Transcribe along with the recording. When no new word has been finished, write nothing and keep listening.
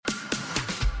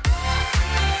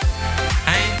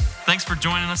Thanks for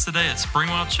joining us today at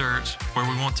Springwell Church, where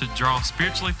we want to draw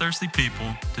spiritually thirsty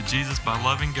people to Jesus by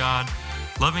loving God,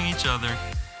 loving each other,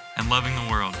 and loving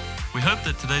the world. We hope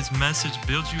that today's message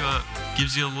builds you up,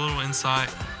 gives you a little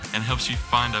insight, and helps you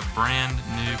find a brand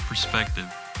new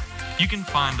perspective. You can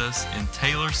find us in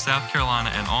Taylor, South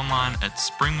Carolina, and online at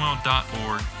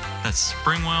springwell.org. That's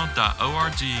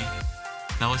springwell.org.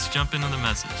 Now let's jump into the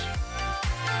message.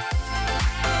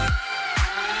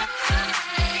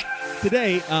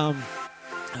 Today,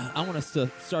 I want us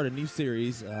to start a new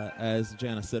series, as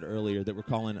Jana said earlier, that we're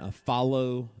calling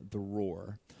Follow the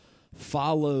Roar.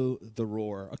 Follow the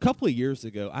Roar. A couple of years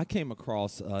ago, I came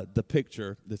across the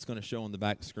picture that's going to show on the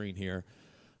back screen here,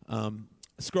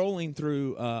 scrolling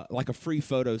through like a free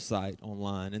photo site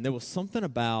online, and there was something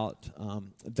about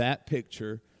that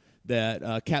picture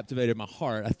that captivated my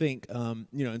heart. I think,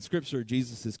 in Scripture,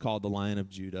 Jesus is called the Lion of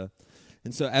Judah.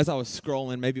 And so as I was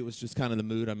scrolling, maybe it was just kind of the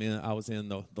mood I was in,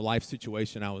 the life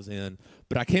situation I was in,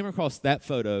 but I came across that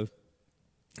photo,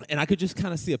 and I could just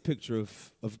kind of see a picture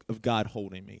of God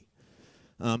holding me.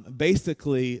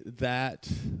 Basically, that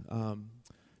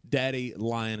daddy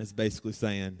lion is basically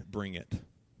saying, bring it,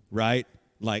 right?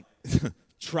 Like,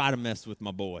 try to mess with my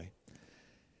boy.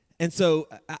 And so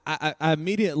I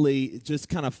immediately just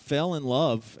kind of fell in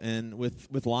love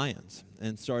with lions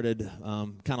and started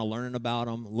kind of learning about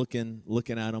them, looking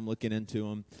at them, looking into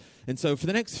them. And so for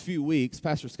the next few weeks,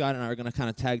 Pastor Scott and I are going to kind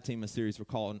of tag team a series we're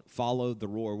calling Follow the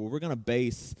Roar, where we're going to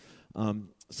base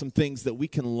some things that we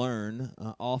can learn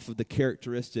off of the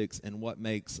characteristics and what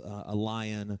makes a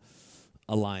lion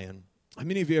a lion. How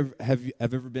many of you have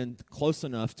ever been close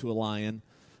enough to a lion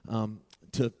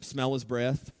to smell his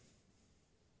breath?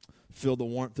 Feel the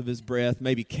warmth of his breath,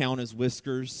 maybe count his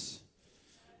whiskers,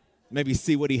 maybe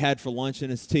see what he had for lunch in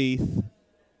his teeth.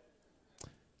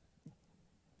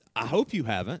 I hope you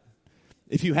haven't.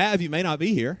 If you have, you may not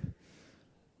be here.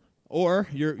 Or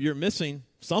you're missing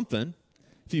something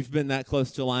if you've been that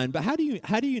close to a lion. But how do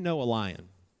you know a lion?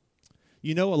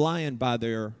 You know a lion by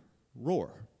their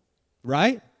roar,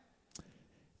 right?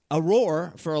 A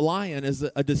roar for a lion is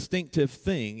a distinctive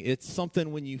thing. It's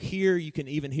something when you hear, you can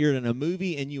even hear it in a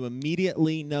movie, and you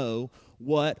immediately know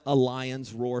what a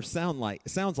lion's roar sounds like.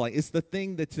 It's the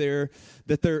thing that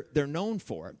they're known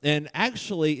for. And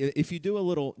actually, if you do a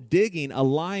little digging,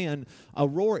 a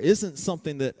roar isn't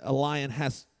something that a lion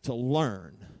has to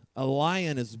learn. A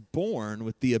lion is born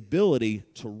with the ability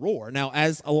to roar. Now,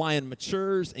 as a lion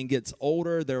matures and gets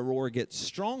older, their roar gets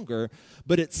stronger,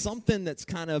 but it's something that's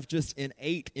kind of just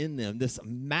innate in them, this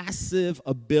massive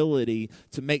ability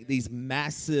to make these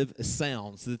massive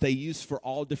sounds that they use for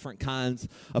all different kinds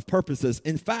of purposes.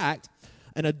 In fact,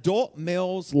 an adult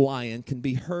male's lion can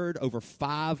be heard over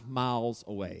 5 miles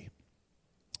away.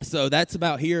 So that's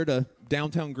about here to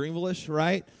downtown Greenville-ish,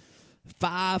 right?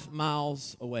 5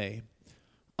 miles away.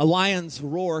 A lion's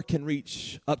roar can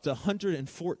reach up to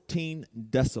 114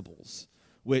 decibels,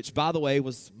 which, by the way,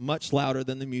 was much louder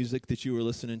than the music that you were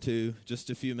listening to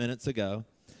just a few minutes ago.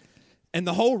 And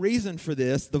the whole reason for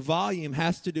this, the volume,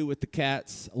 has to do with the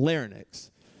cat's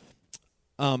larynx.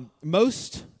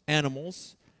 Most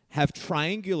animals have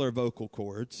triangular vocal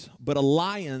cords, but a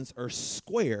lion's are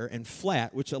square and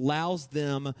flat, which allows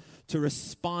them to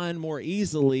respond more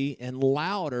easily and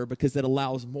louder because it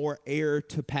allows more air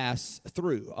to pass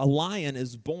through. A lion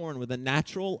is born with a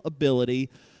natural ability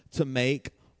to make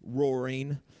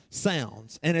roaring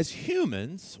sounds. And as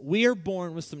humans, we are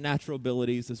born with some natural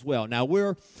abilities as well. Now,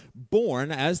 we're born,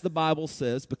 as the Bible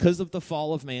says, because of the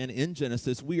fall of man in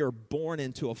Genesis, we are born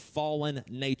into a fallen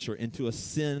nature, into a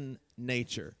sin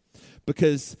nature.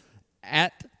 Because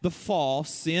at the fall,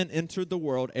 sin entered the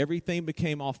world, everything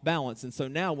became off balance. And so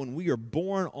now when we are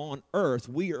born on earth,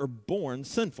 we are born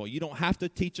sinful. You don't have to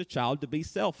teach a child to be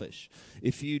selfish.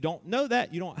 If you don't know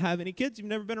that, you don't have any kids, you've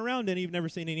never been around any, you've never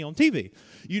seen any on TV.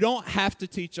 You don't have to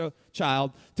teach a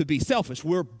child to be selfish.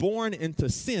 We're born into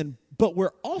sin, but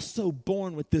we're also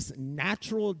born with this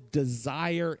natural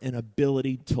desire and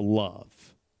ability to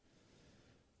love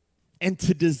and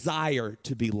to desire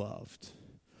to be loved.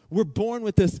 We're born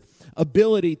with this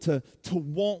ability to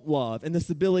want love and this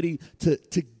ability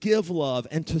to give love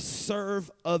and to serve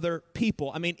other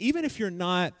people. I mean, even if you're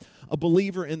not a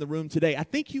believer in the room today, I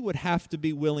think you would have to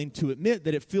be willing to admit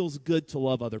that it feels good to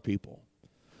love other people.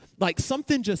 Like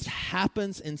something just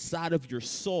happens inside of your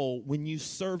soul when you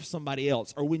serve somebody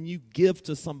else or when you give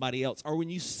to somebody else or when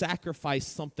you sacrifice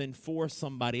something for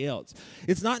somebody else.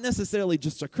 It's not necessarily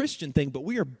just a Christian thing, but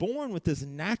we are born with this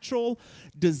natural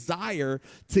desire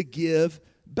to give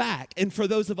back. And for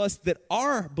those of us that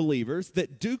are believers,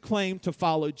 that do claim to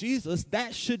follow Jesus,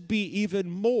 that should be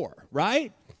even more,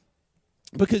 right?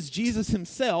 because Jesus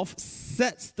himself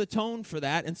sets the tone for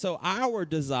that. And so our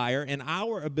desire and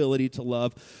our ability to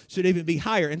love should even be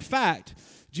higher. In fact,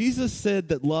 Jesus said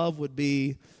that love would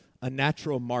be a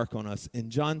natural mark on us. In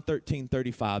John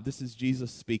 13:35, this is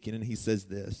Jesus speaking, and he says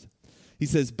this. He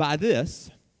says, "By this,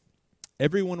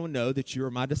 everyone will know that you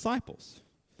are my disciples,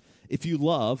 if you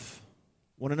love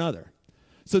one another."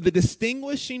 So the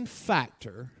distinguishing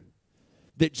factor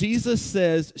that Jesus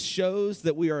says shows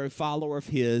that we are a follower of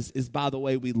his is by the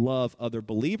way we love other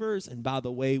believers and by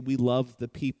the way we love the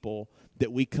people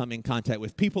that we come in contact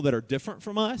with. People that are different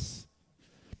from us,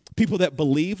 people that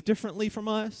believe differently from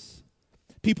us,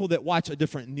 people that watch a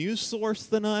different news source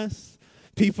than us,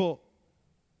 people,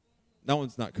 that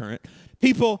one's not current,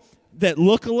 people that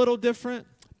look a little different,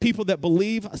 people that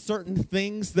believe certain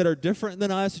things that are different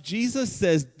than us. Jesus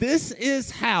says, this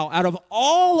is how, out of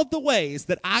all of the ways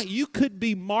that you could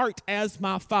be marked as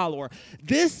my follower,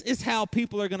 this is how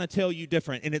people are going to tell you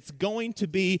different. And it's going to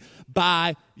be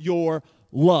by your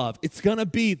love. It's going to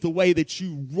be the way that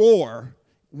you roar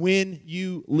when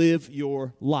you live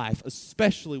your life,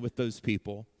 especially with those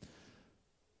people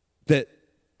that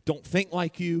don't think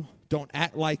like you, don't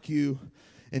act like you,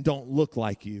 and don't look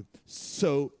like you.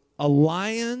 So a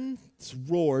lion's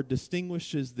roar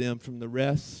distinguishes them from the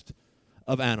rest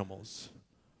of animals.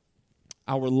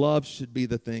 Our love should be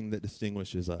the thing that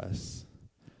distinguishes us.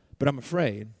 But I'm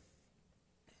afraid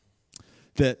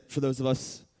that for those of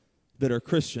us that are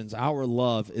Christians, our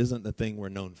love isn't the thing we're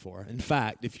known for. In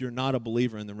fact, if you're not a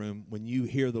believer in the room, when you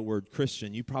hear the word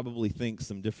Christian, you probably think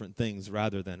some different things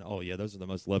rather than, oh yeah, those are the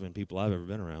most loving people I've ever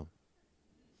been around.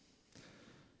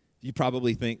 You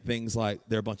probably think things like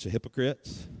they're a bunch of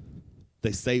hypocrites.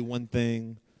 They say one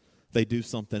thing, they do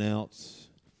something else.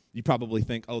 You probably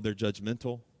think, oh, they're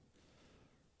judgmental.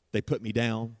 They put me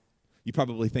down. You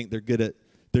probably think they're good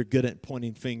at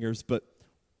pointing fingers. But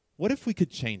what if we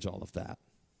could change all of that?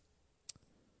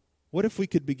 What if we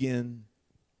could begin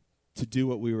to do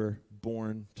what we were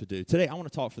born to do? Today, I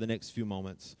want to talk for the next few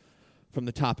moments from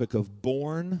the topic of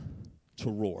born to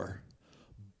roar.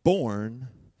 Born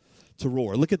to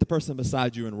roar. Look at the person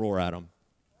beside you and roar at them.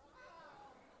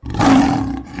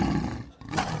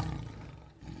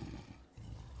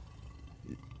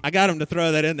 I got him to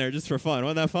throw that in there just for fun.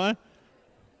 Wasn't that fun?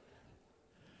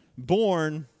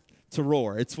 Born to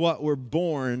roar. It's what we're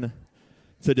born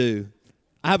to do.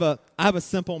 I have a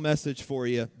simple message for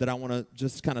you that I want to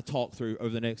just kind of talk through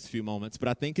over the next few moments, but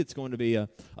I think it's going to be a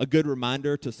good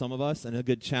reminder to some of us and a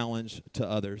good challenge to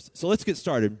others. So let's get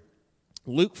started.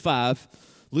 Luke 5,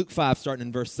 starting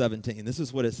in verse 17. This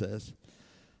is what it says.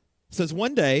 It says,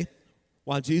 one day,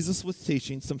 while Jesus was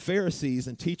teaching, some Pharisees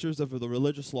and teachers of the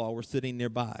religious law were sitting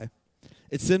nearby.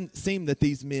 It seemed that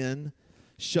these men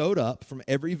showed up from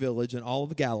every village in all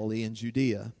of Galilee and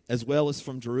Judea, as well as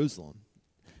from Jerusalem.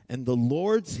 And the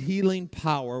Lord's healing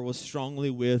power was strongly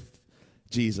with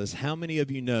Jesus. How many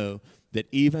of you know that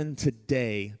even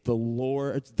today,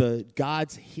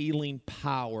 God's healing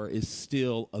power is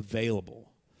still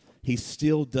available? He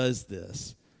still does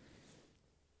this.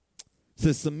 It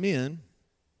says some men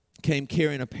came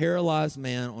carrying a paralyzed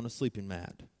man on a sleeping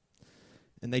mat,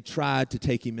 and they tried to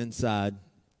take him inside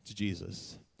to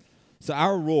Jesus. So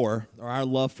our roar, or our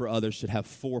love for others, should have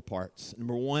 4 parts.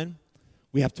 Number 1,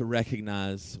 we have to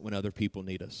recognize when other people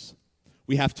need us.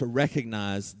 We have to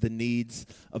recognize the needs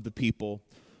of the people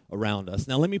around us.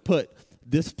 Now, let me put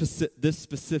this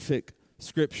specific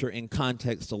scripture in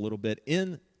context a little bit.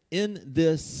 In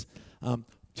this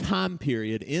time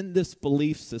period, in this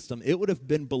belief system, it would have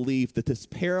been believed that this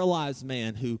paralyzed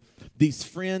man who these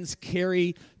friends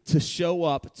carry to show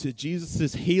up to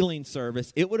Jesus' healing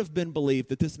service, it would have been believed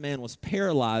that this man was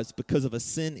paralyzed because of a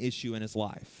sin issue in his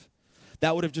life.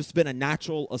 That would have just been a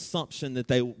natural assumption that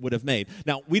they would have made.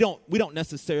 Now, we don't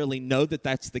necessarily know that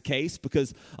that's the case,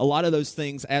 because a lot of those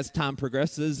things, as time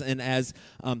progresses and as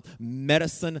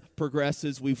medicine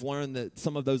progresses, we've learned that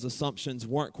some of those assumptions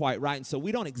weren't quite right. And so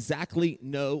we don't exactly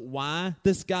know why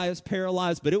this guy is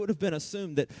paralyzed, but it would have been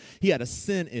assumed that he had a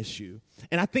sin issue.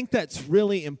 And I think that's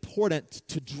really important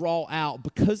to draw out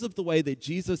because of the way that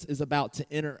Jesus is about to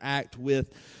interact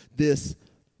with this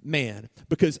man.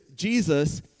 Because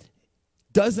Jesus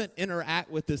doesn't interact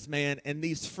with this man, and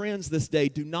these friends this day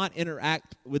do not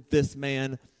interact with this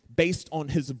man based on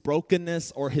his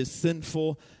brokenness or his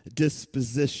sinful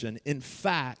disposition. In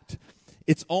fact,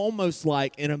 it's almost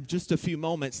like in just a few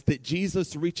moments that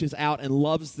Jesus reaches out and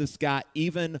loves this guy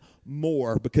even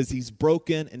more because he's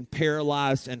broken and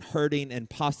paralyzed and hurting and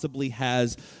possibly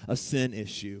has a sin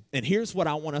issue. And here's what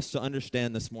I want us to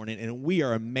understand this morning, and we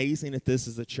are amazing at this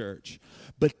as a church,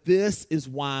 but this is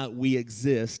why we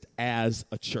exist as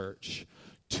a church.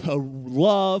 to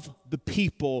love the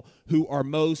people who are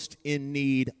most in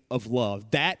need of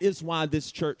love. That is why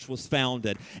this church was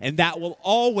founded, and that will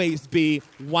always be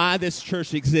why this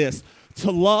church exists. To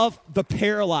love the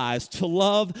paralyzed, to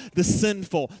love the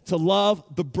sinful, to love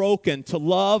the broken, to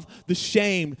love the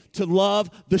shamed, to love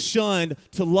the shunned,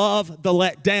 to love the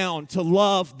let down, to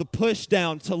love the pushed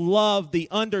down, to love the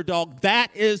underdog.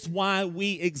 That is why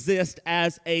we exist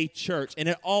as a church, and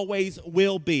it always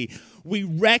will be. We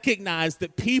recognize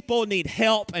that people need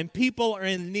help, and people are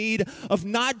in need of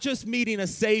not just meeting a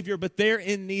Savior, but they're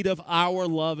in need of our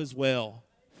love as well.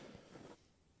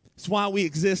 It's why we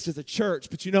exist as a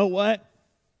church. But you know what?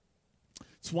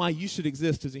 It's why you should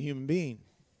exist as a human being.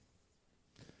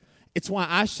 It's why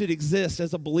I should exist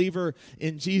as a believer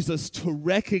in Jesus, to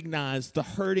recognize the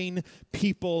hurting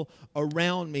people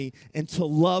around me and to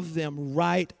love them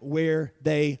right where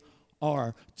they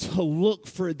are. To look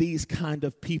for these kind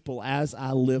of people as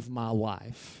I live my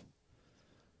life.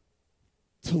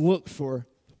 To look for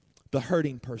the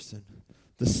hurting person,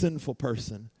 the sinful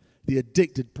person, the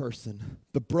addicted person,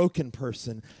 the broken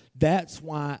person. That's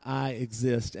why I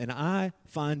exist. And I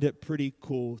find it pretty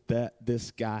cool that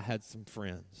this guy had some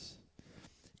friends,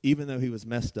 even though he was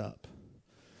messed up,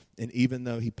 and even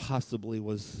though he possibly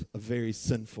was a very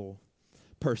sinful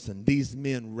person. These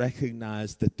men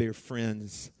recognized that their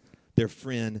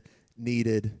friend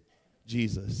needed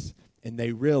Jesus, and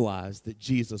they realized that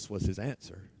Jesus was his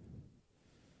answer.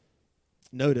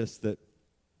 Notice that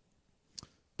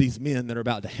these men that are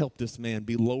about to help this man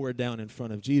be lowered down in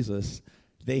front of Jesus,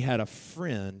 they had a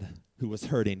friend who was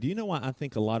hurting. Do you know why I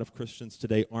think a lot of Christians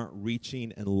today aren't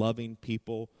reaching and loving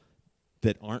people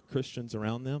that aren't Christians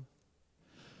around them?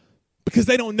 Because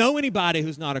they don't know anybody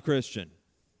who's not a Christian.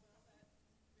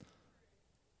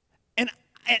 And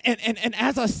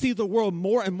as I see the world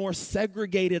more and more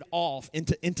segregated off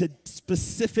into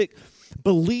specific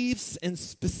beliefs and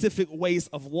specific ways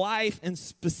of life and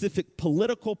specific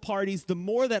political parties, the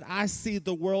more that I see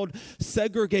the world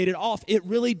segregated off, it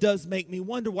really does make me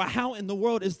wonder, well, how in the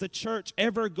world is the church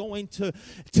ever going to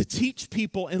teach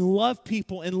people and love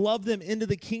them into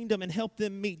the kingdom and help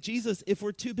them meet Jesus if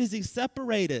we're too busy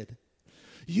separated?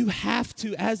 You have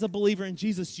to, as a believer in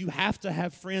Jesus, you have to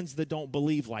have friends that don't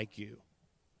believe like you.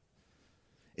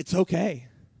 It's okay.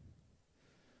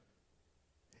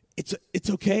 It's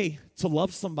okay to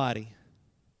love somebody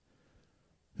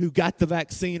who got the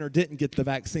vaccine or didn't get the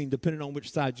vaccine, depending on which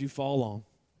side you fall on.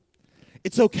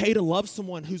 It's okay to love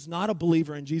someone who's not a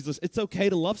believer in Jesus. It's okay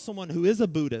to love someone who is a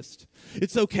Buddhist.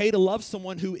 It's okay to love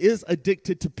someone who is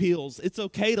addicted to pills. It's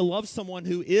okay to love someone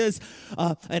who is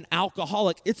an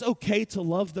alcoholic. It's okay to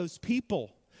love those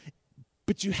people.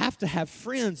 But you have to have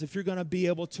friends if you're going to be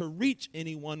able to reach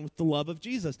anyone with the love of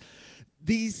Jesus.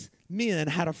 These men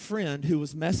had a friend who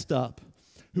was messed up,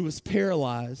 who was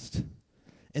paralyzed,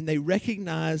 and they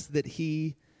recognized that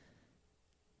he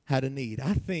had a need.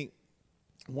 I think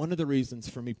one of the reasons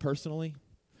for me personally,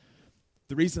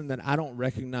 the reason that I don't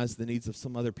recognize the needs of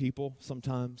some other people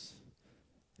sometimes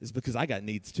is because I got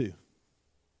needs too.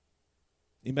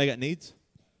 Anybody got needs?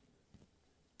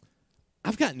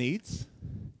 I've got needs.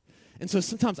 And so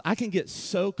sometimes I can get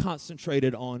so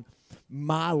concentrated on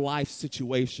my life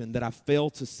situation that I fail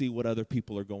to see what other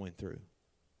people are going through.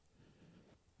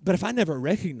 But if I never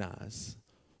recognize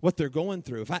what they're going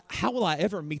through, how will I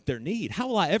ever meet their need? How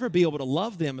will I ever be able to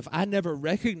love them if I never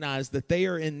recognize that they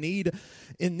are in need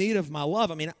of my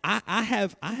love? I mean, I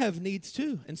have needs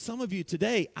too. And some of you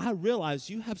today, I realize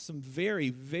you have some very,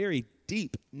 very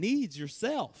deep needs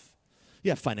yourself.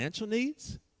 You have financial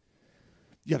needs.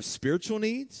 You have spiritual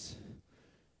needs.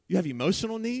 You have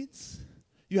emotional needs.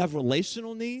 You have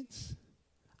relational needs.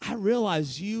 I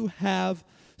realize you have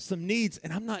some needs,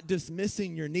 and I'm not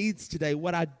dismissing your needs today.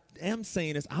 What I am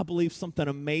saying is I believe something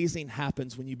amazing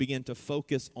happens when you begin to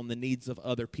focus on the needs of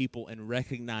other people and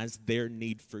recognize their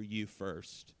need for you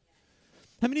first.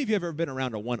 How many of you have ever been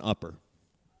around a one-upper?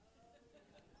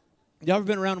 You ever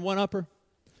been around a one-upper?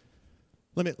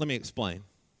 Let me explain.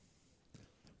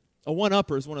 A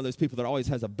one-upper is one of those people that always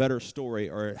has a better story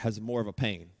or has more of a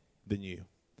pain than you.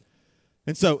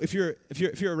 And so if you're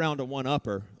around a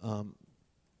one-upper,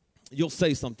 you'll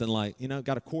say something like,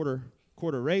 got a quarter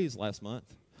raise last month.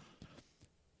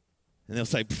 And they'll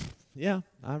say, yeah,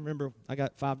 I remember I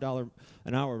got $5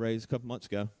 an hour raise a couple months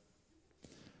ago.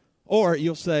 Or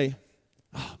you'll say,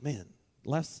 oh man,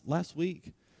 last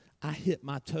week I hit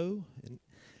my toe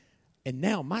and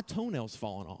now my toenail's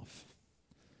falling off.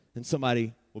 And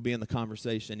somebody will be in the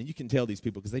conversation, and you can tell these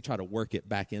people because they try to work it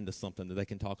back into something that they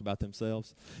can talk about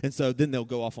themselves. And so then they'll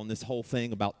go off on this whole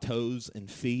thing about toes and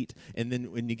feet, and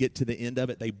then when you get to the end of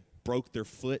it, they broke their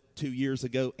foot 2 years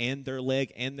ago and their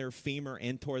leg and their femur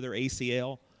and tore their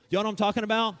ACL. Y'all know what I'm talking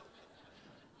about?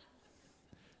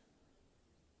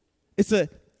 It's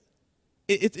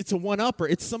a one-upper.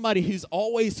 It's somebody who's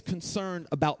always concerned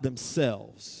about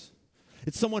themselves.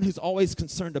 It's someone who's always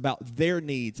concerned about their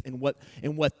needs and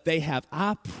what they have.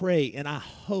 I pray and I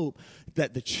hope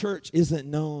that the church isn't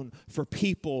known for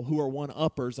people who are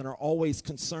one-uppers and are always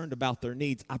concerned about their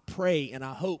needs. I pray and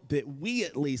I hope that we,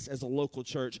 at least as a local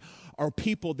church, are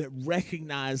people that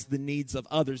recognize the needs of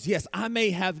others. Yes, I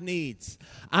may have needs.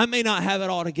 I may not have it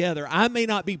all together. I may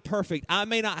not be perfect. I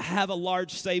may not have a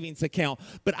large savings account,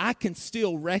 but I can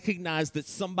still recognize that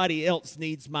somebody else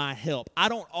needs my help. I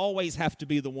don't always have to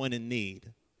be the one in need.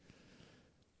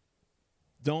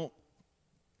 Don't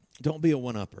be a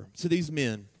one-upper. So these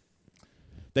men,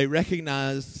 they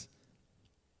recognize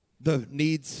the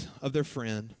needs of their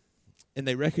friend, and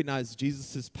they recognize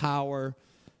Jesus' power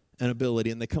and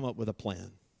ability, and they come up with a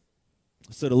plan.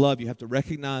 So to love, you have to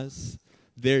recognize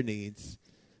their needs.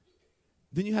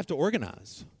 Then you have to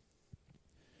organize.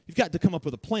 You've got to come up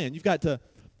with a plan. You've got to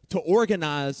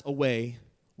organize a way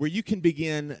where you can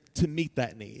begin to meet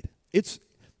that need.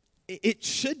 It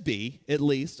should be, at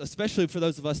least, especially for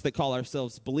those of us that call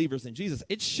ourselves believers in Jesus,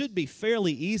 it should be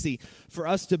fairly easy for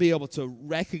us to be able to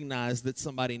recognize that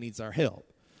somebody needs our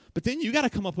help. But then you got to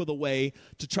come up with a way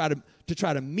to try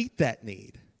to meet that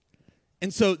need.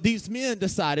 And so these men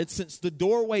decided, since the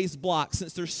doorway's blocked,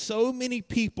 since there's so many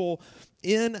people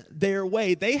in their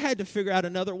way, they had to figure out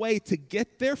another way to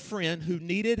get their friend who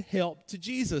needed help to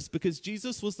Jesus, because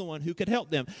Jesus was the one who could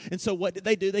help them. And so what did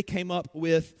they do? They came up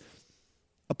with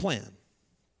a plan.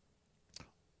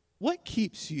 What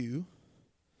keeps you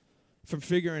from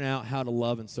figuring out how to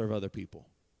love and serve other people?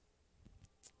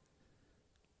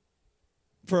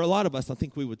 For a lot of us, I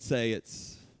think we would say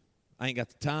I ain't got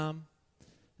the time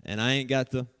and I ain't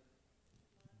got the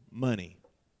money.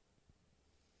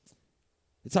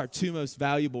 It's our two most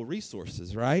valuable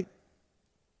resources, right?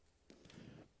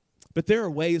 But there are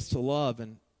ways to love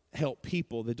and help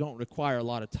people that don't require a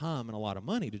lot of time and a lot of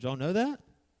money. Did y'all know that?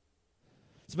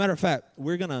 As a matter of fact,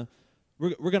 we're gonna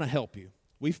help you.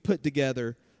 We've put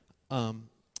together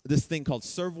this thing called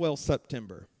Serve Well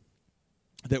September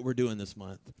that we're doing this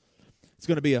month. It's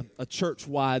going to be a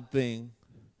church-wide thing.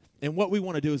 And what we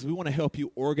want to do is we want to help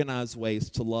you organize ways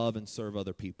to love and serve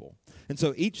other people. And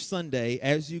so each Sunday,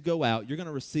 as you go out, you're going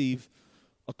to receive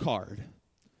a card.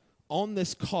 On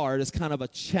this card is kind of a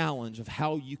challenge of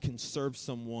how you can serve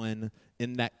someone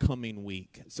in that coming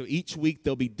week. So each week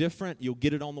they'll be different. You'll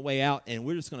get it on the way out, and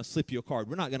we're just going to slip you a card.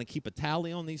 We're not going to keep a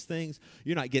tally on these things.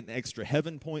 You're not getting extra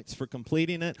heaven points for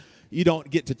completing it. You don't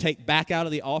get to take back out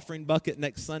of the offering bucket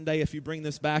next Sunday if you bring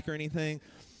this back or anything.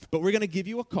 But we're going to give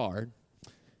you a card,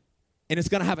 and it's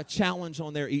going to have a challenge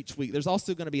on there each week. There's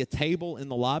also going to be a table in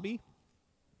the lobby.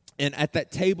 And at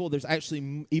that table, there's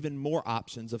actually even more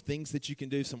options of things that you can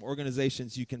do, some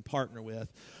organizations you can partner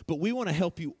with. But we want to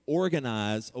help you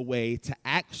organize a way to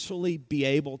actually be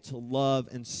able to love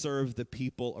and serve the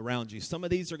people around you. Some of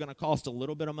these are going to cost a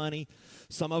little bit of money.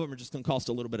 Some of them are just going to cost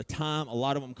a little bit of time. A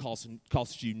lot of them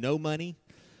cost you no money.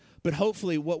 But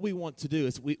hopefully what we want to do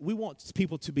is we want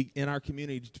people to be in our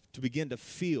community to begin to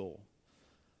feel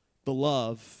the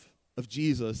love of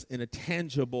Jesus in a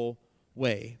tangible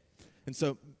way. And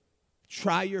so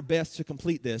try your best to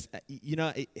complete this. You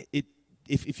know,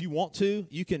 if you want to,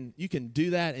 you can do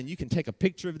that, and you can take a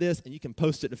picture of this and you can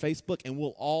post it to Facebook, and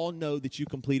we'll all know that you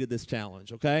completed this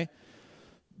challenge, okay?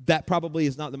 That probably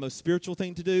is not the most spiritual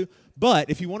thing to do, but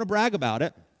if you want to brag about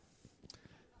it,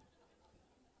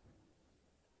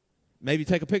 maybe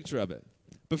take a picture of it.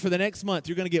 But for the next month,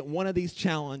 you're going to get one of these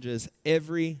challenges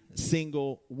every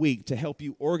single week to help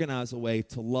you organize a way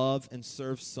to love and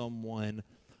serve someone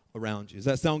around you. Does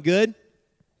that sound good?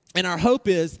 And our hope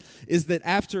is that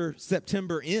after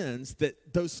September ends,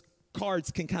 that those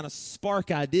cards can kind of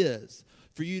spark ideas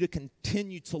for you to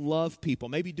continue to love people.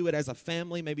 Maybe do it as a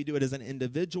family, maybe do it as an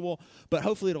individual, but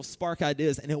hopefully it'll spark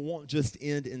ideas, and it won't just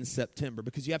end in September,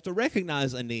 because you have to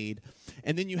recognize a need,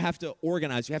 and then you have to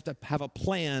organize. You have to have a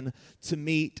plan to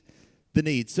meet the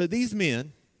need. So these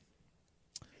men,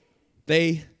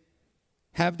 they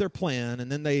have their plan,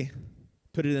 and then they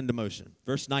put it into motion.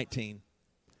 Verse 19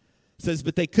 says,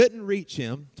 but they couldn't reach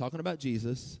him, talking about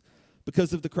Jesus,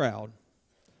 because of the crowd.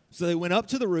 So they went up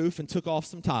to the roof and took off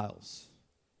some tiles.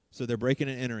 So they're breaking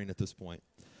and entering at this point.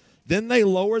 Then they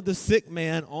lowered the sick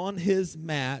man on his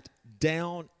mat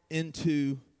down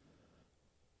into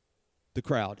the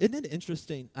crowd. Isn't it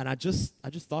interesting? And I just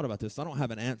thought about this. I don't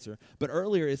have an answer. But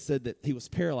earlier it said that he was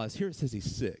paralyzed. Here it says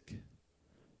he's sick.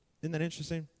 Isn't that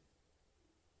interesting?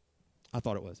 I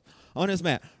thought it was. On his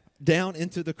mat. down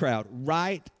into the crowd,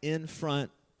 right in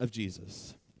front of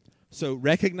Jesus. So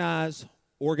recognize,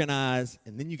 organize,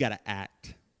 and then you got to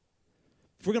act.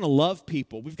 If we're going to love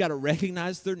people, we've got to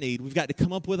recognize their need. We've got to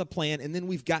come up with a plan, and then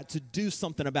we've got to do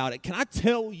something about it. Can I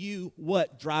tell you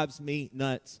what drives me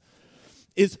nuts?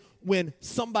 Is when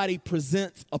somebody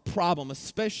presents a problem,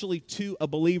 especially to a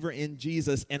believer in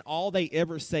Jesus, and all they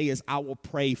ever say is, I will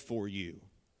pray for you.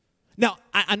 Now,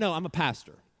 I know I'm a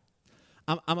pastor.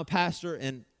 I'm a pastor,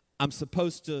 and I'm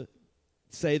supposed to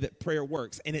say that prayer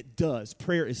works, and it does.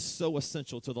 Prayer is so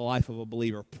essential to the life of a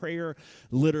believer. Prayer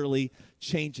literally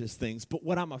changes things. But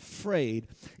what I'm afraid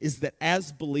is that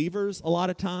as believers, a lot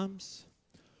of times,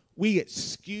 we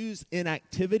excuse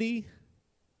inactivity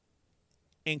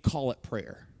and call it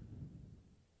prayer.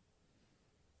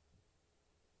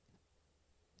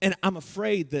 And I'm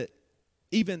afraid that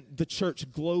even the church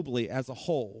globally as a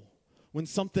whole, when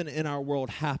something in our world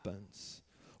happens,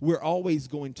 we're always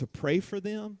going to pray for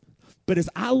them. But as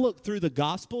I look through the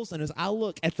Gospels and as I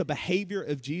look at the behavior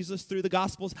of Jesus through the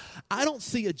Gospels, I don't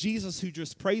see a Jesus who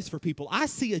just prays for people. I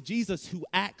see a Jesus who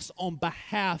acts on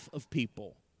behalf of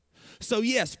people. So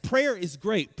yes, prayer is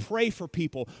great. Pray for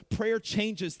people. Prayer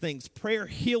changes things. Prayer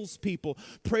heals people.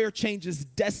 Prayer changes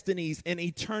destinies and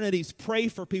eternities. Pray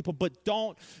for people, but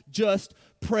don't just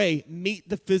pray. Meet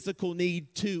the physical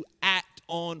need to act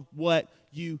on what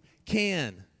you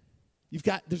can.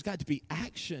 There's got to be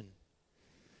action.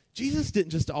 Jesus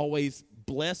didn't just always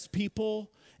bless people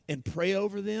and pray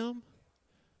over them.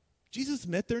 Jesus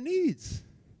met their needs,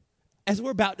 as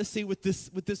we're about to see with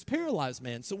this paralyzed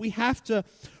man. So we have to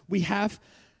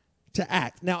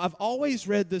act. Now, I've always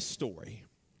read this story.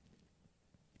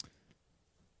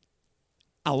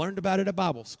 I learned about it at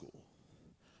Bible school.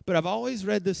 But I've always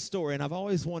read this story, and I've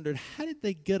always wondered, how did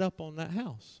they get up on that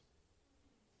house?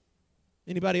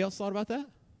 Anybody else thought about that?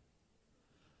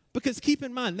 Because keep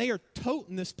in mind, they are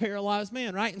toting this paralyzed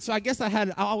man, right? And so I guess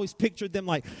I always pictured them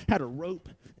like had a rope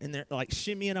and they're like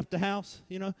shimmying up the house,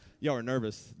 you know? Y'all are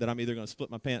nervous that I'm either going to split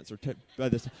my pants or by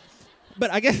this.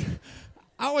 But I guess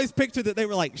I always pictured that they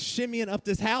were like shimmying up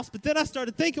this house. But then I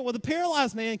started thinking, well, the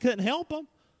paralyzed man couldn't help him.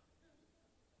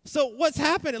 So what's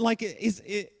happening? Like,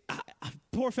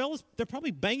 poor fellas, they're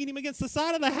probably banging him against the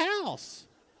side of the house,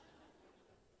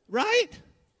 right?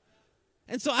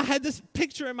 And so I had this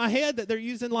picture in my head that they're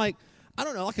using like a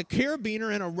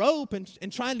carabiner and a rope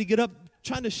and trying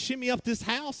to shimmy up this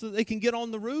house so that they can get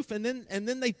on the roof. And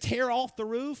then they tear off the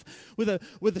roof with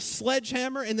a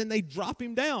sledgehammer and then they drop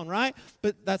him down, right?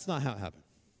 But that's not how it happened.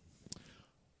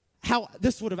 How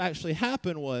this would have actually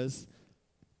happened was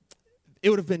it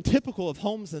would have been typical of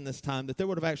homes in this time that there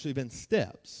would have actually been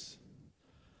steps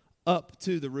up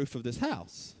to the roof of this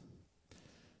house.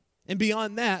 And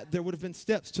beyond that, there would have been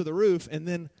steps to the roof, and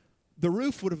then the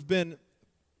roof would have been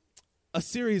a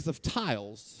series of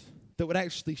tiles that would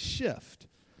actually shift.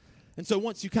 And so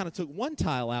once you kind of took one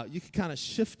tile out, you could kind of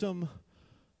shift them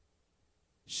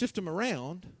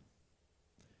around,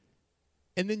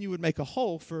 and then you would make a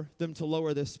hole for them to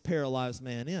lower this paralyzed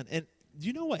man in. And do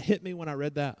you know what hit me when I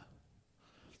read that?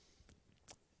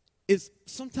 Is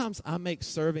sometimes I make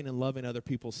serving and loving other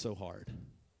people so hard.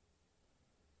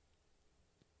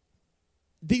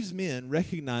 These men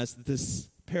recognized that this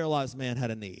paralyzed man had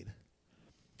a need.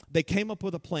 They came up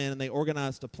with a plan, and they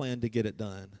organized a plan to get it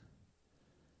done.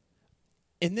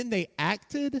 And then they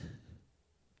acted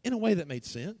in a way that made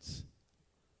sense.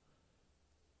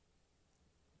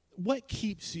 What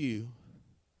keeps you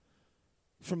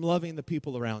from loving the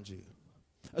people around you?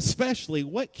 Especially,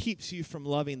 what keeps you from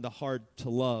loving the hard to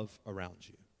love around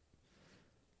you?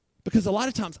 Because a lot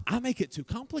of times, I make it too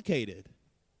complicated.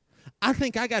 I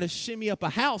think I got to shimmy up a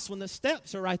house when the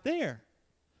steps are right there.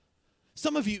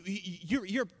 Some of you,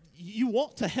 you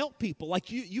want to help people.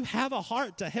 Like you have a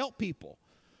heart to help people.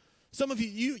 Some of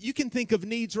you can think of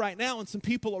needs right now and some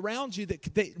people around you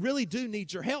that really do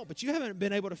need your help, but you haven't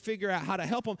been able to figure out how to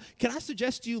help them. Can I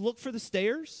suggest you look for the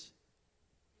stairs?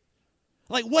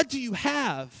 Like, what do you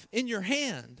have in your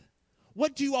hand?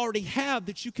 What do you already have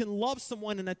that you can love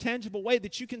someone in a tangible way,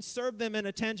 that you can serve them in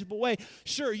a tangible way?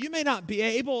 Sure, you may not be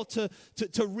able to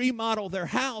remodel their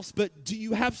house, but do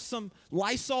you have some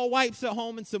Lysol wipes at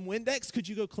home and some Windex? Could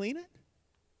you go clean it?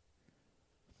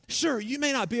 Sure, you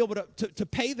may not be able to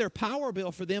pay their power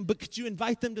bill for them, but could you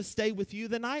invite them to stay with you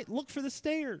the night? Look for the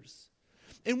stairs.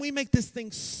 And we make this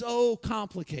thing so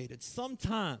complicated.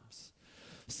 Sometimes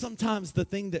the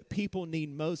thing that people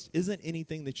need most isn't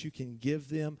anything that you can give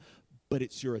them, but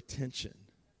it's your attention.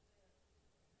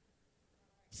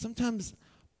 Sometimes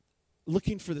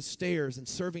looking for the stairs and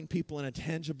serving people in a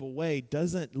tangible way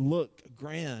doesn't look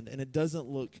grand and it doesn't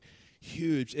look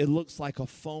huge. It looks like a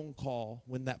phone call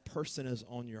when that person is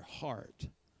on your heart.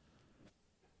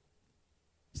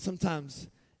 Sometimes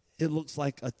it looks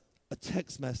like a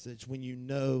text message when you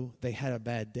know they had a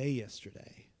bad day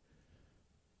yesterday.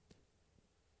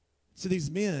 So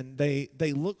these men, they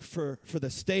look for the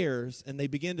stairs, and they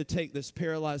begin to take this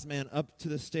paralyzed man up to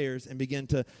the stairs and begin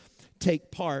to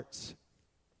take parts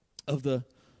of the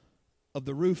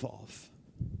roof off.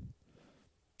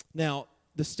 Now,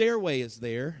 the stairway is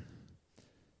there,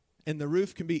 and the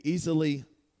roof can be easily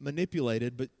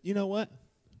manipulated, but you know what?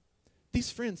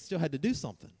 These friends still had to do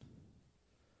something.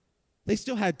 They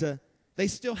still had to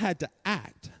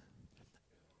act.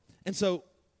 And so,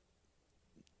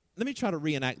 let me try to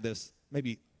reenact this,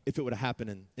 maybe if it would have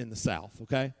happened in the South,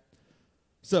 okay?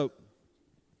 So,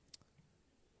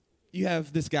 you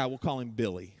have this guy, we'll call him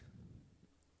Billy.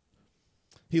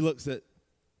 He looks at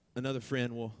another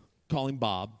friend, we'll call him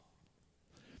Bob.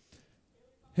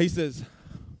 He says,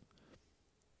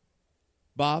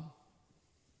 Bob,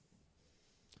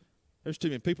 there's too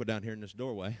many people down here in this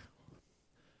doorway.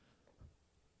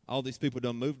 All these people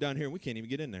done moved down here, and we can't even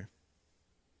get in there.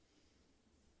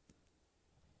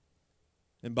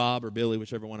 And Bob or Billy,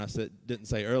 whichever one I didn't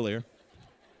say earlier,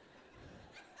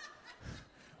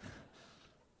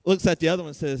 looks at the other one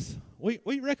and says, what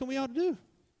do you reckon we ought to do?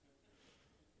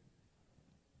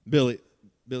 Billy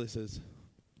says,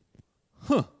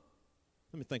 let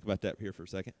me think about that here for a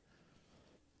second.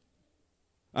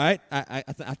 All right,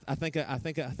 I think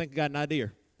I got an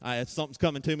idea. Something's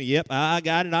coming to me. Yep, I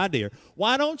got an idea.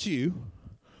 Why don't you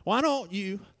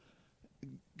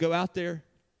go out there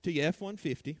to your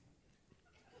F-150?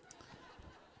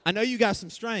 I know you got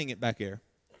some string back there.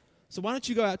 So why don't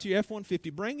you go out to your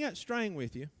F-150, bring that string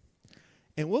with you,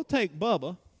 and we'll take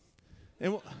Bubba,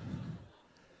 and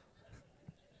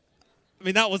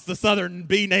that was the Southern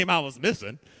B name I was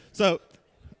missing. So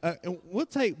and we'll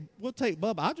take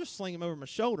Bubba. I'll just sling him over my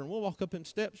shoulder, and we'll walk up them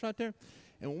steps right there.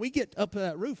 And when we get up to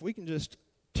that roof, we can just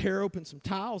tear open some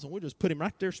tiles, and we'll just put him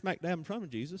right there smack dab in front of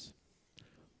Jesus.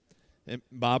 And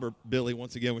Bob or Billy,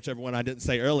 once again, whichever one I didn't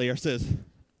say earlier, says,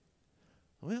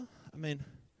 well, I've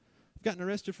gotten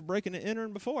arrested for breaking and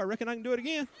entering before. I reckon I can do it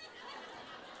again.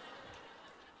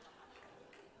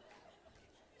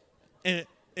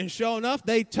 And sure enough,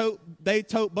 they tote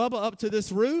Bubba up to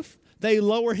this roof. They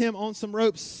lower him on some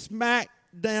ropes, smack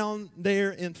down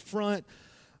there in front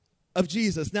of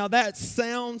Jesus. Now that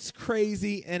sounds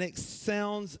crazy and it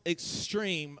sounds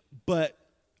extreme, but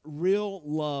real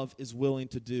love is willing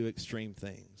to do extreme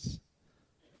things.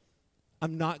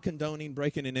 I'm not condoning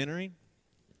breaking and entering,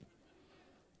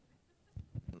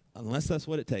 unless that's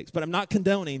what it takes. But I'm not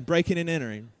condoning breaking and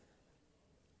entering.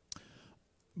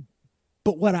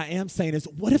 But what I am saying is,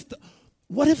 what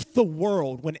if the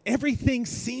world, when everything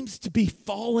seems to be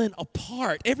falling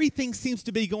apart, everything seems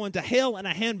to be going to hell in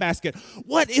a handbasket,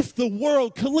 what if the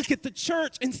world could look at the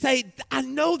church and say, I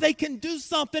know they can do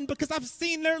something because I've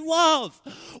seen their love?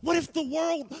 What if the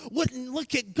world wouldn't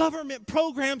look at government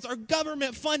programs or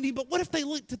government funding, but what if they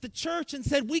looked at the church and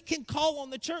said, we can call on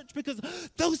the church because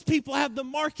those people have the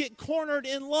market cornered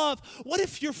in love? What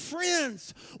if your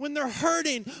friends, when they're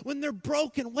hurting, when they're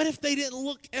broken, what if they didn't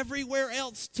look everywhere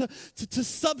else to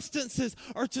substances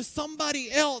or to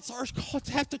somebody else or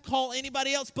have to call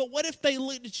anybody else? But what if they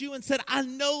looked at you and said, I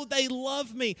know they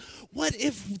love me? What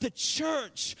if the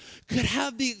church could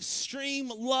have the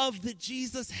extreme love that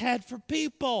Jesus had for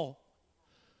people?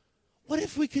 What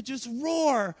if we could just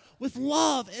roar with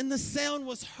love and the sound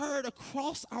was heard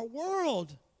across our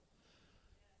world?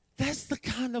 That's the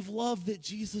kind of love that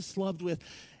Jesus loved with.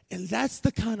 And that's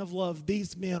the kind of love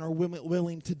these men are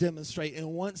willing to demonstrate.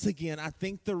 And once again, I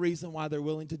think the reason why they're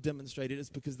willing to demonstrate it is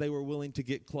because they were willing to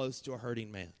get close to a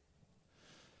hurting man.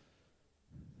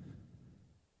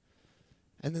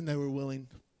 And then they were willing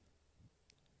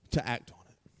to act on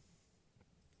it.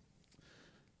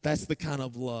 That's the kind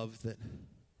of love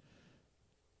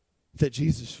that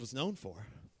Jesus was known for.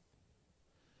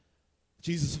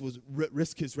 Jesus would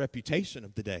risk his reputation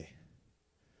of the day.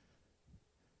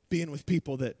 Being with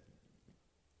people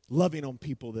loving on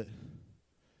people that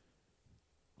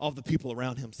all the people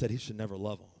around him said he should never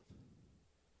love on.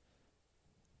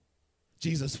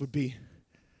 Jesus would be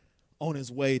on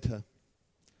his way to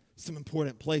some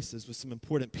important places with some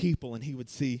important people, and he would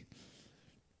see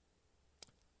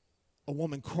a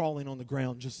woman crawling on the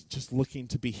ground just looking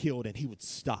to be healed, and he would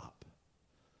stop.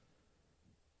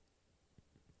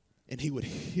 And he would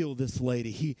heal this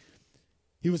lady.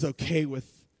 He was okay with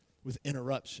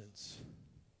interruptions.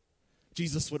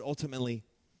 Jesus would ultimately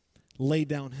lay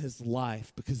down his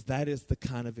life because that is the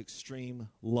kind of extreme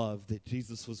love that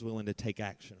Jesus was willing to take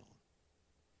action on.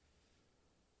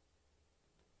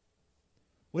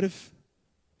 What if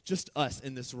just us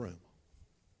in this room,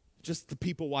 just the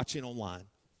people watching online,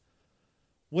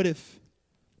 what if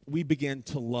we began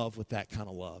to love with that kind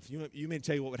of love? You may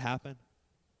tell you what would happen?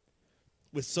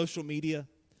 With social media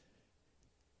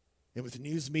and with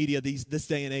news media this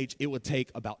day and age, it would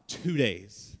take about 2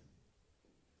 days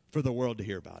for the world to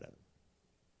hear about it.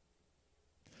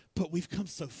 But we've come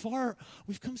so far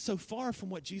from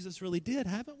what Jesus really did,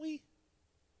 haven't we?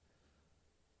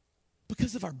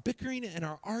 Because of our bickering and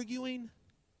our arguing,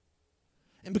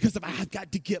 and because of I've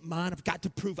got to get mine, I've got to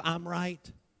prove I'm right.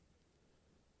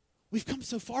 We've come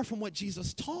so far from what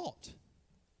Jesus taught.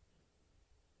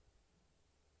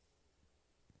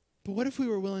 But what if we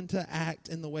were willing to act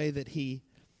in the way that he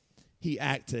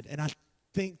acted? And I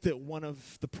think that one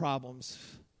of the problems,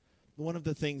 one of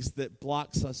the things that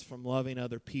blocks us from loving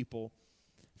other people,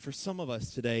 for some of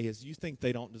us today, is you think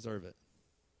they don't deserve it.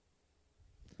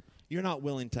 You're not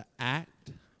willing to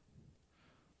act.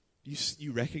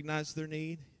 You recognize their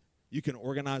need. You can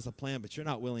organize a plan, but you're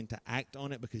not willing to act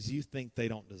on it because you think they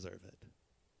don't deserve it.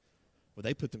 Well,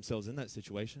 they put themselves in that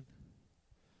situation.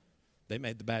 They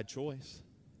made the bad choice.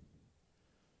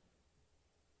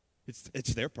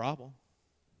 It's their problem.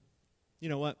 You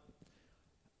know what?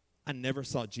 I never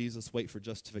saw Jesus wait for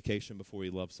justification before he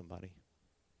loved somebody.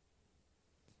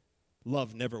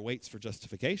 Love never waits for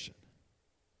justification.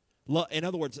 In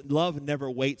other words, love never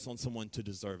waits on someone to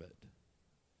deserve it.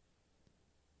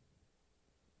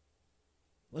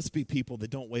 Let's be people that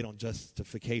don't wait on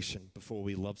justification before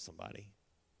we love somebody.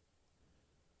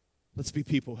 Let's be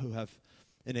people who have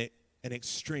an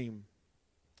extreme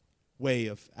way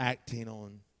of acting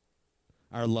on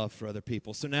our love for other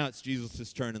people. So now it's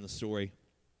Jesus' turn in the story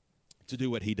to do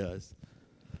what he does.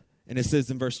 And it says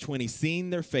in verse 20,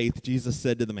 seeing their faith, Jesus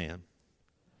said to the man,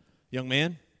 young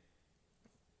man,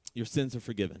 your sins are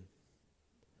forgiven.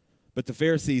 But the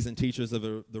Pharisees and teachers of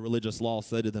the religious law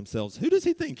said to themselves, who does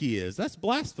he think he is? That's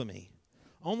blasphemy.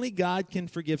 Only God can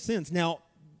forgive sins. Now,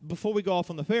 before we go off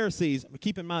on the Pharisees,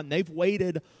 keep in mind, they've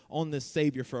waited on this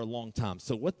Savior for a long time.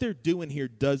 So what they're doing here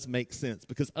does make sense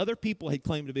because other people had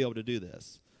claimed to be able to do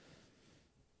this.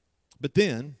 But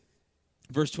then,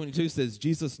 verse 22 says,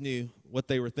 Jesus knew what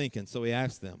they were thinking, so he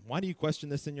asked them, why do you question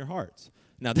this in your hearts?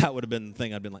 Now, that would have been the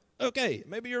thing I'd been like, okay,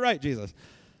 maybe you're right, Jesus.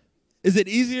 Is it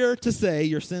easier to say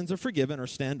your sins are forgiven or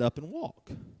stand up and walk?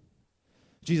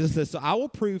 Jesus says, so I will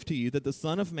prove to you that the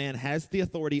Son of Man has the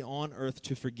authority on earth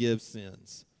to forgive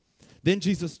sins. Then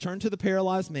Jesus turned to the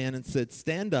paralyzed man and said,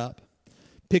 stand up,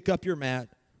 pick up your mat,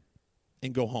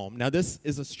 and go home. Now, this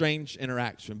is a strange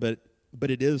interaction, but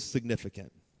it is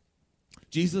significant.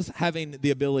 Jesus having the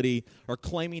ability or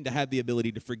claiming to have the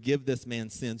ability to forgive this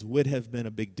man's sins would have been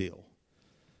a big deal.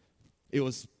 It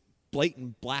was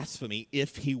blatant blasphemy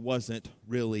if he wasn't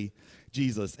really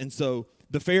Jesus. And so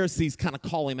the Pharisees kind of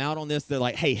call him out on this. They're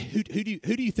like, hey, who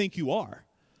do you think you are?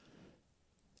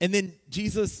 And then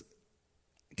Jesus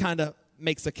kind of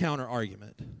makes a counter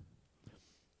argument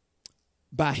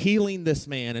by healing this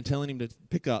man and telling him to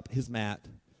pick up his mat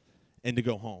and to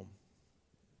go home.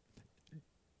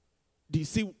 Do you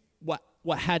see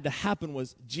what had to happen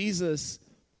was Jesus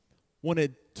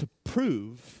wanted to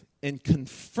prove and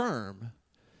confirm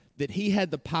that he had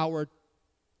the power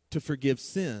to forgive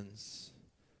sins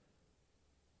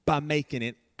by making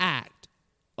an act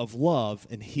of love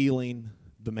and healing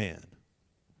the man.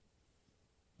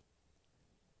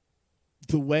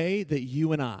 The way that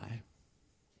you and I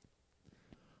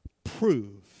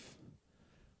prove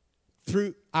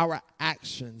through our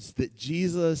actions that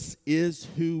Jesus is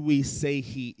who we say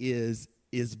he is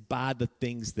by the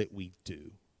things that we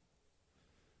do.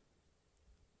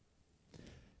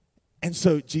 And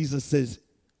so Jesus says,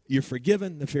 you're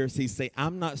forgiven. The Pharisees say,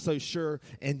 I'm not so sure.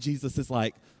 And Jesus is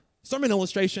like, sermon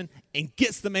illustration, and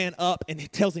gets the man up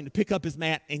and tells him to pick up his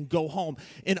mat and go home.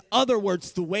 In other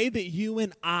words, the way that you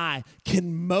and I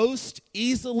can most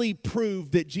easily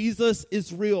prove that Jesus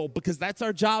is real, because that's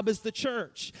our job as the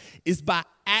church, is by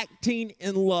acting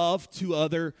in love to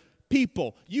other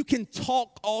people. You can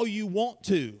talk all you want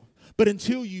to, but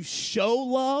until you show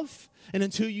love, and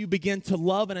until you begin to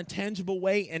love in a tangible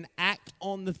way and act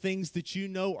on the things that you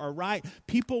know are right,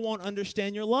 people won't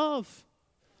understand your love.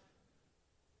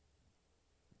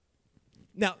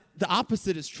 Now, the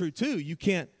opposite is true too. You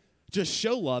can't just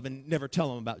show love and never tell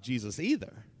them about Jesus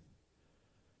either.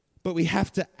 But we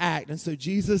have to act. And so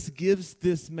Jesus gives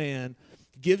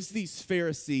these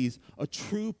Pharisees a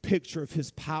true picture of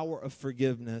his power of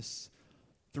forgiveness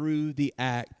through the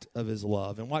act of his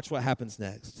love. And watch what happens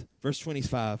next. Verse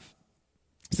 25.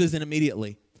 It says, and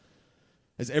immediately,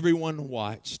 as everyone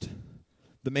watched,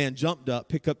 the man jumped up,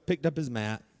 picked up his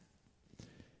mat,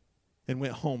 and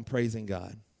went home praising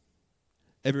God.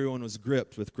 Everyone was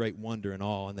gripped with great wonder and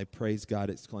awe, and they praised God,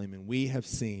 exclaiming, "We have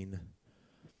seen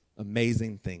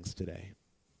amazing things today."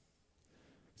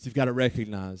 So you've got to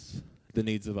recognize the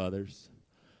needs of others.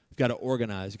 You've got to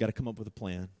organize. You've got to come up with a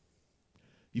plan.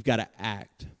 You've got to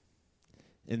act.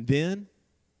 And then,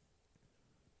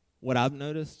 what I've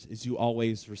noticed is you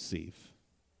always receive.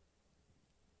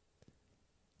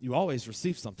 You always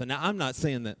receive something. Now, I'm not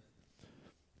saying that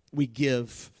we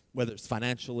give, whether it's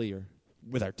financially or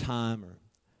with our time, or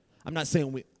I'm not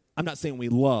saying we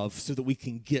love so that we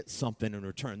can get something in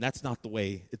return. That's not the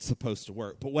way it's supposed to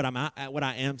work. But what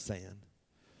I am saying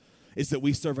is that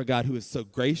we serve a God who is so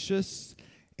gracious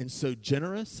and so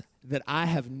generous that I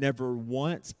have never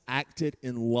once acted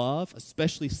in love,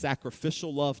 especially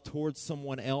sacrificial love towards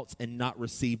someone else, and not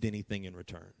received anything in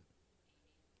return.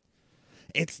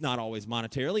 It's not always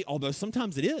monetarily, although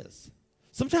sometimes it is.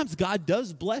 Sometimes God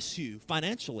does bless you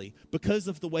financially because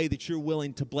of the way that you're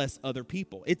willing to bless other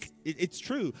people. It's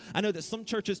true. I know that some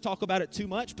churches talk about it too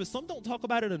much, but some don't talk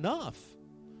about it enough.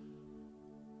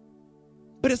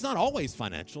 But it's not always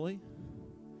financially.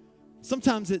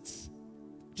 Sometimes it's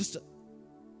just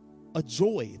a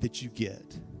joy that you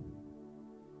get.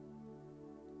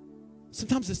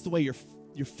 Sometimes it's the way your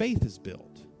faith is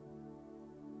built.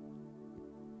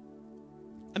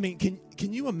 I mean,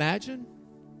 can you imagine?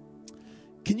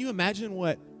 Can you imagine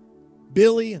what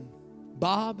Billy and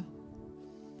Bob,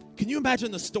 can you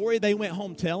imagine the story they went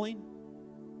home telling?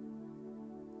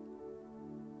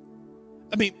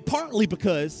 I mean, partly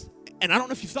because, and I don't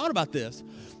know if you've thought about this,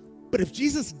 but if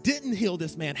Jesus didn't heal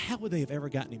this man, how would they have ever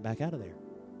gotten him back out of there?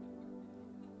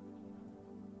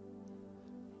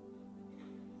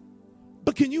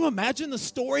 But can you imagine the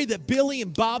story that Billy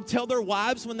and Bob tell their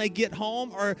wives when they get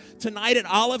home, or tonight at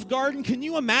Olive Garden? Can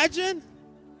you imagine?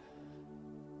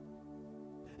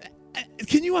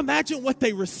 Can you imagine what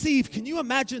they receive? Can you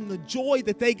imagine the joy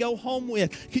that they go home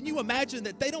with? Can you imagine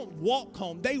that they don't walk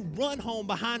home? They run home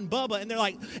behind Bubba, and they're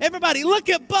like, "Everybody, look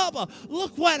at Bubba.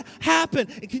 Look what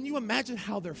happened." And can you imagine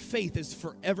how their faith is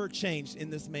forever changed in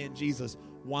this man, Jesus?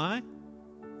 Why?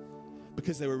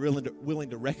 Because they were willing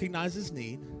to recognize his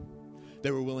need.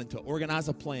 They were willing to organize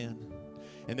a plan,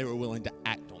 and they were willing to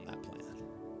act on that plan.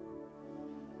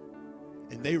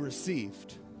 And they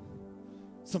received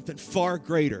something far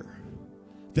greater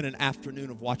than an afternoon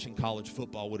of watching college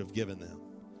football would have given them,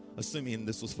 assuming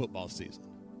this was football season.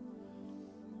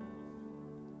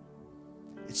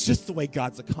 It's just the way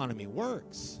God's economy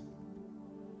works.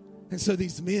 And so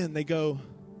these men, they go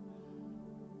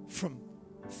from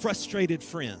frustrated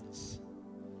friends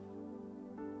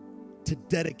to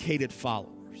dedicated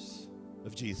followers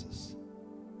of Jesus.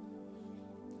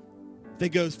 They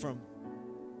go from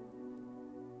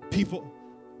people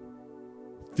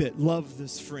that love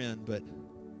this friend but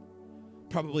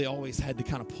probably always had to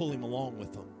kind of pull him along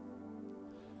with them,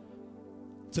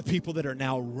 to people that are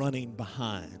now running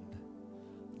behind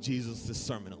Jesus'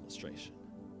 sermon illustration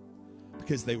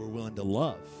because they were willing to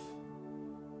love.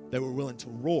 They were willing to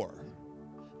roar.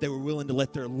 They were willing to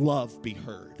let their love be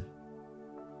heard.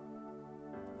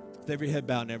 With every head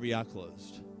bowed and every eye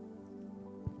closed.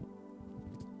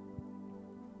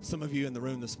 Some of you in the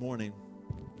room this morning,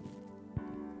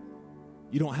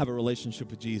 you don't have a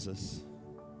relationship with Jesus.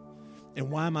 And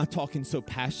why am I talking so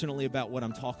passionately about what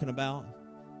I'm talking about?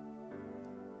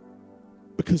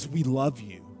 Because we love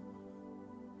you.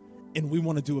 And we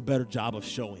want to do a better job of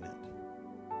showing it.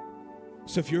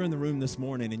 So if you're in the room this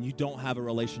morning and you don't have a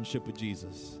relationship with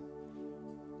Jesus,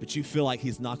 but you feel like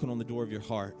he's knocking on the door of your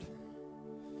heart,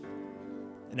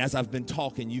 and as I've been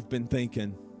talking, you've been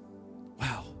thinking,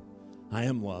 wow, I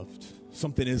am loved.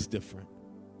 Something is different.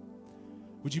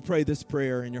 Would you pray this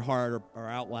prayer in your heart or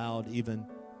out loud even?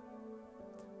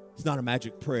 It's not a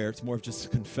magic prayer. It's more of just a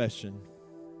confession.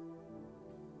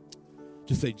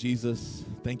 Just say, Jesus,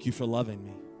 thank you for loving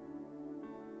me.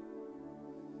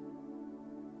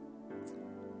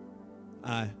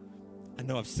 I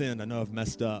know I've sinned. I know I've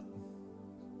messed up.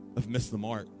 I've missed the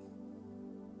mark.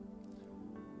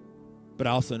 But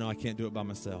I also know I can't do it by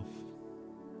myself.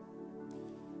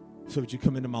 So would you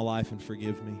come into my life and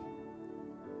forgive me?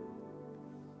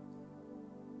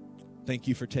 Thank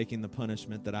you for taking the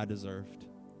punishment that I deserved.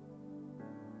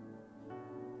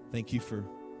 Thank you for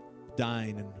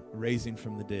dying and raising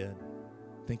from the dead.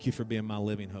 Thank you for being my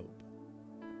living hope.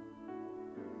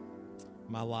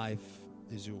 My life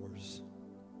is yours.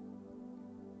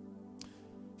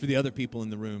 For the other people in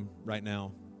the room right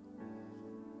now,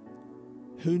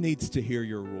 who needs to hear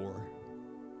your roar?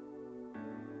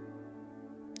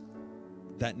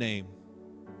 That name,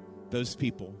 those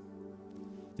people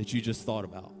that you just thought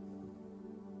about.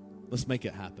 Let's make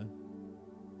it happen.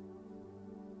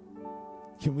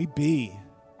 Can we be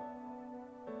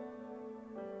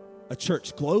a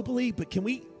church globally, but can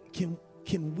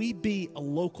we be a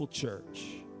local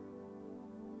church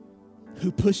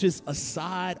who pushes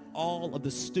aside all of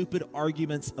the stupid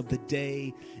arguments of the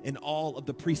day and all of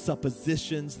the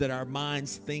presuppositions that our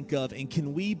minds think of? And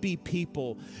can we be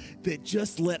people that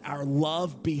just let our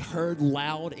love be heard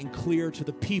loud and clear to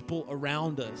the people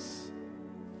around us?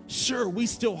 Sure, we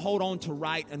still hold on to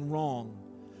right and wrong,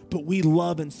 but we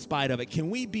love in spite of it. Can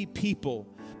we be people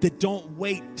that don't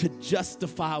wait to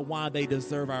justify why they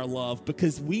deserve our love,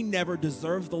 because we never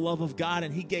deserved the love of God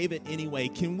and He gave it anyway?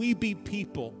 Can we be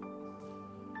people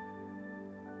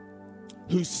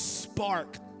who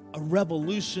spark a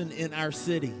revolution in our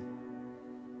city?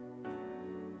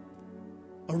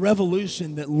 A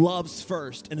revolution that loves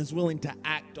first and is willing to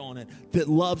act on it, that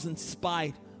loves in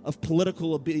spite of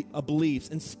political beliefs,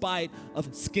 in spite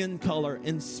of skin color,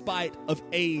 in spite of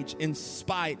age, in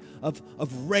spite of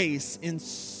race, in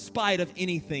spite of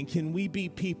anything. Can we be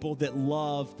people that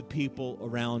love the people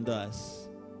around us?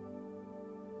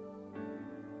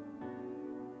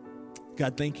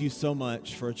 God, thank you so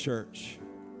much for a church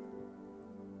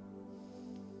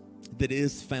that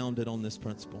is founded on this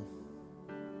principle.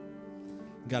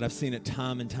 God, I've seen it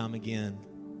time and time again.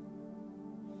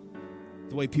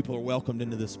 The way people are welcomed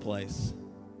into this place.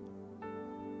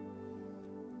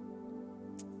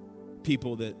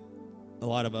 People that a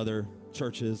lot of other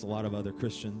churches, a lot of other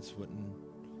Christians wouldn't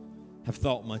have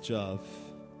thought much of.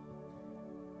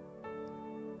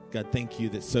 God, thank you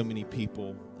that so many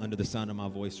people under the sound of my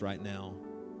voice right now,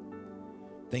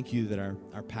 thank you that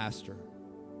our pastor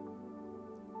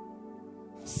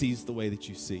sees the way that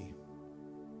you see.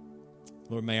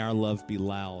 Lord, may our love be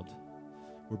loud.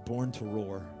 We're born to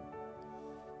roar.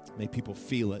 May people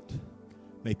feel it.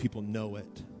 May people know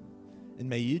it. And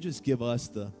may you just give us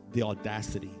the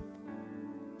audacity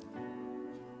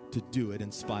to do it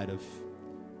in spite of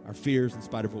our fears, in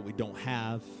spite of what we don't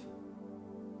have,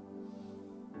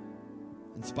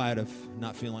 in spite of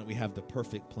not feeling like we have the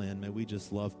perfect plan. May we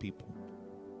just love people.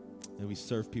 May we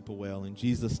serve people well. In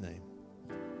Jesus' name,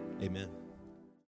 amen.